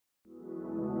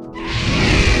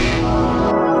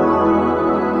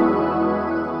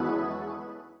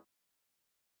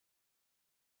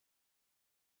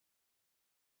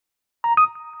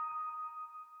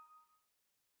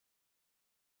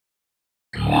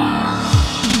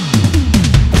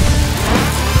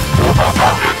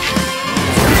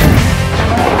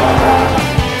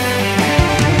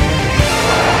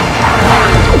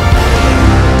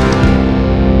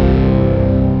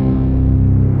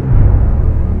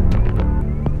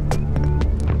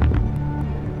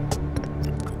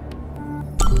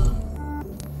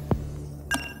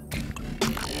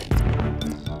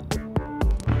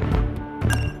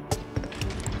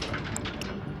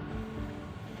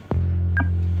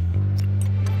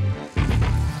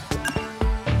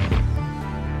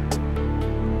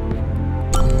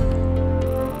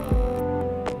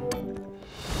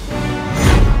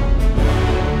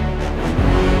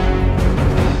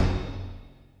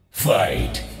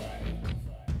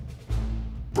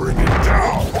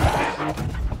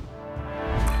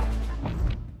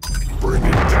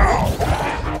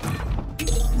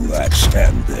Let's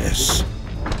end this.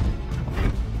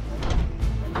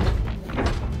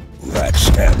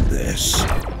 Let's end this.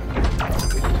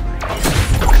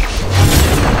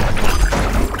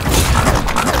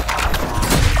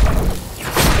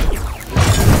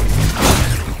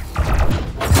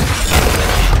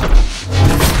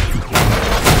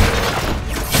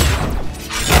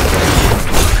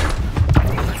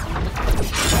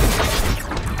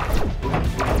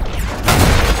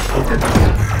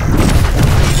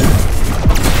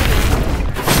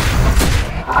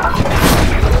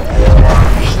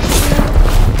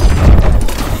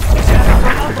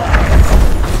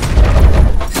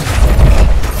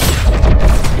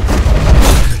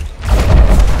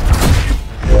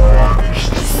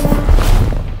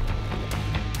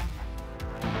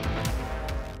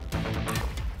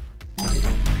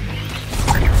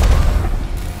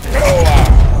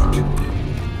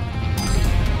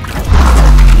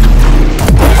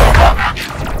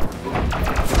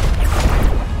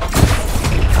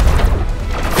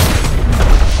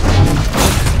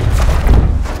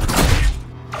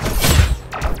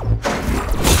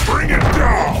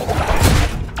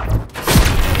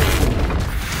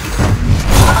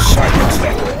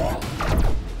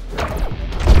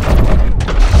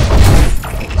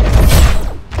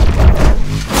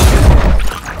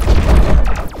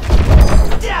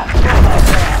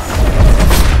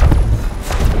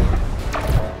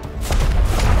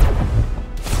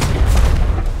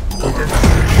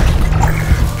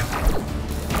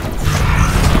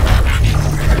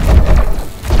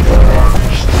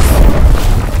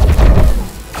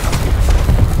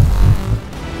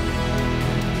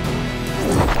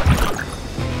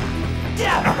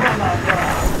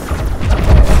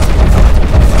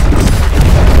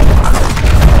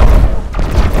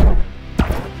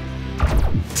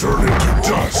 Turn into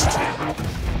dust!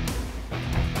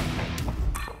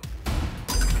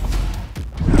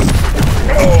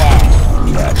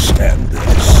 Let's end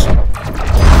this.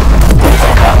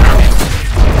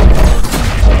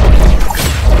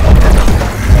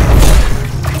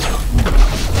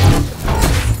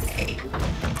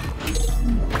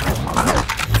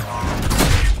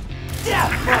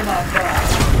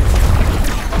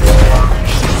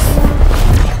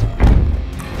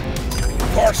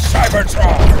 For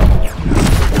Cybertron!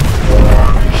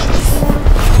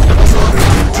 Turn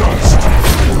into dust!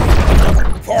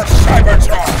 For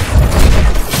Cybertron!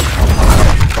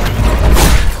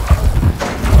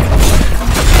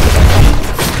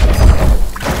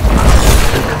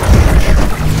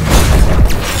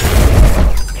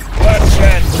 Let's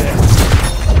end this!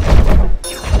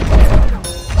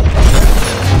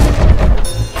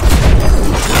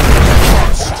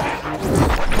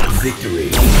 Victory.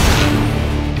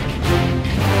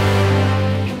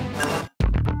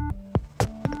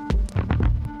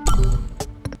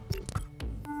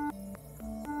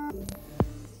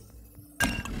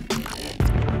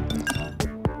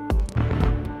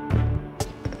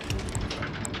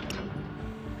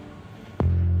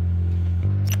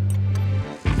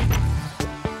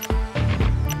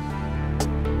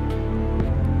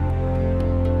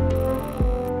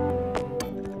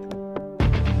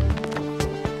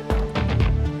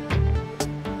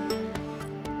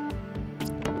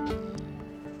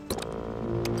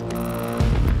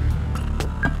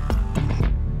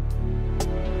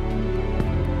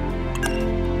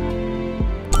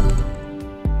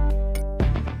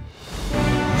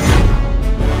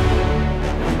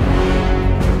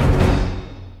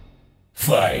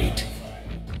 Fight.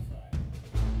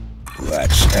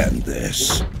 Let's end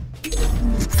this.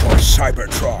 For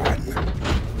Cybertron.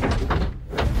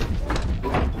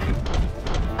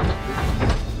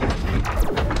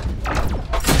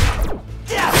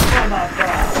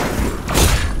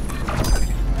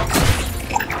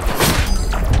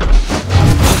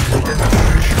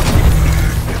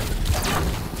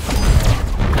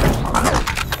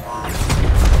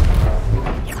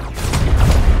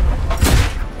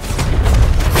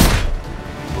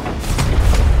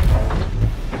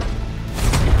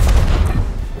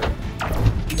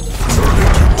 Turn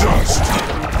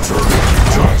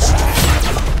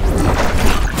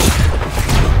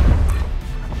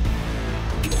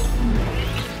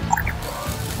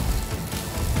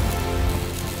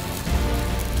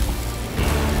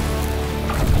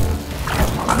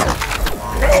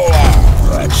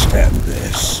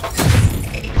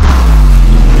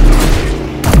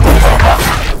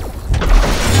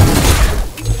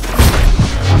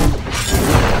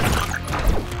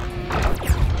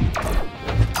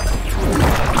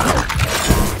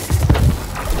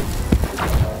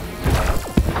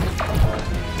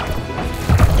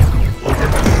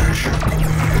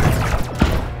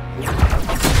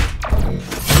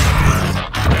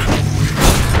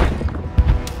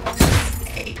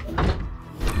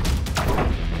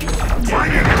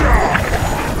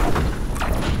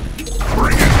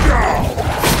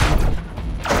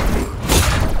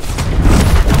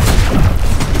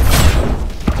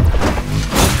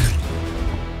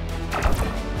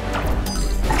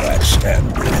Let's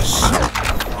end this.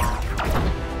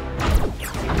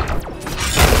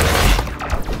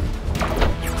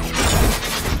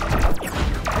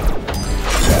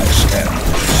 Let's end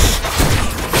this.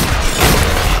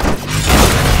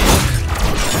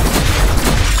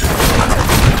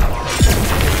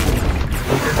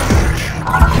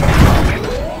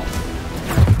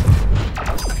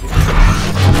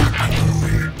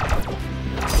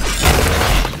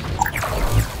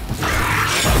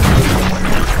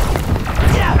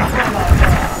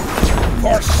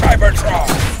 For Cybertron!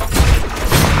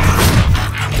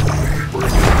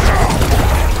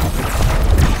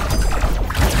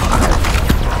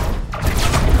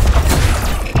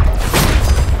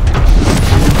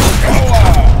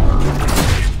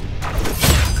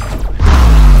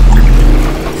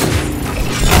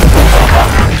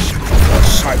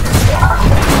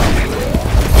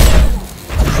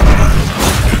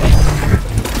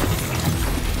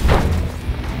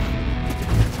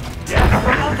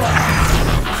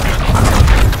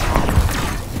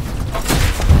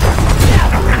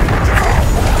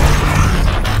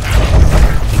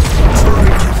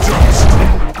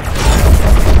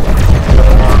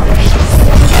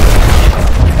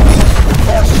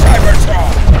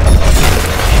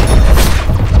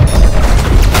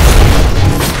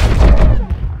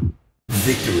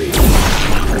 Victory.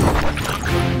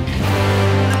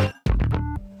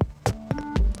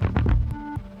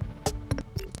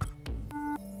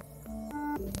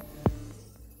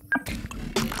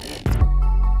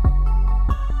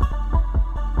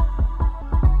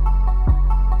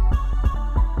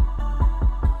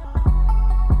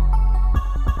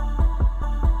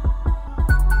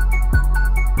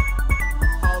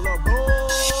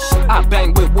 I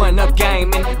bang with one up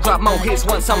gaming, drop more hits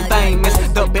once I'm famous.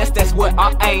 The best, that's what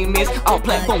our aim is. All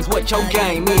platforms, what your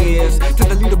game is. To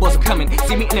the leaderboards are coming.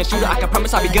 See me in a shooter, I can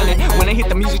promise I'll be gunning. When I hit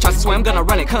the music, try to swear I'm gonna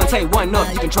run it. Contain one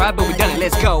up, you can try, but we done it.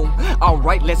 Let's go.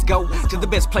 Alright, let's go to the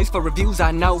best place for reviews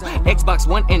I know. Xbox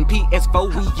One and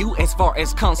PS4, Wii U as far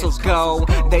as consoles go.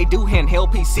 They do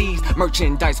handheld PCs,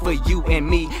 merchandise for you and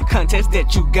me. Contests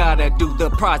that you gotta do, the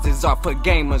prizes are for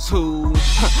gamers who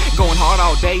going hard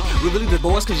all day. We really the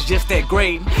boys cause you're just that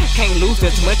great. Can't lose,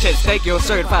 there's too much at stake. You're a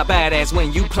certified badass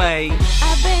when you play.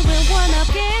 I bang with one up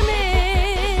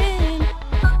gaming.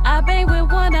 I bang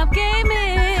with one up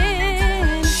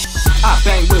gaming. I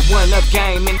bang with one up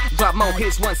gaming, drop more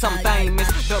hits once I'm famous.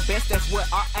 The best, that's what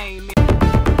our aim is.